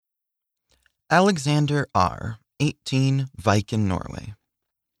Alexander R., 18, Viken, Norway.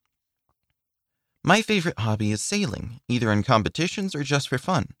 My favorite hobby is sailing, either in competitions or just for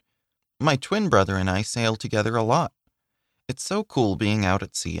fun. My twin brother and I sail together a lot. It's so cool being out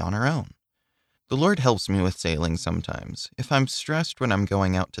at sea on our own. The Lord helps me with sailing sometimes. If I'm stressed when I'm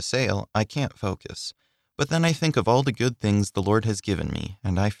going out to sail, I can't focus. But then I think of all the good things the Lord has given me,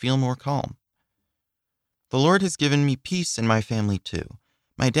 and I feel more calm. The Lord has given me peace in my family too.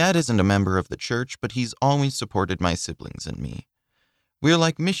 My dad isn't a member of the church, but he's always supported my siblings and me. We're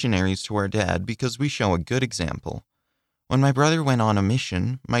like missionaries to our dad because we show a good example. When my brother went on a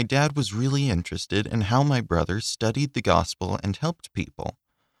mission, my dad was really interested in how my brother studied the gospel and helped people.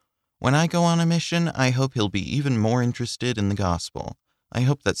 When I go on a mission, I hope he'll be even more interested in the gospel. I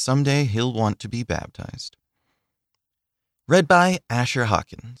hope that someday he'll want to be baptized. Read by Asher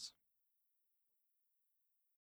Hawkins.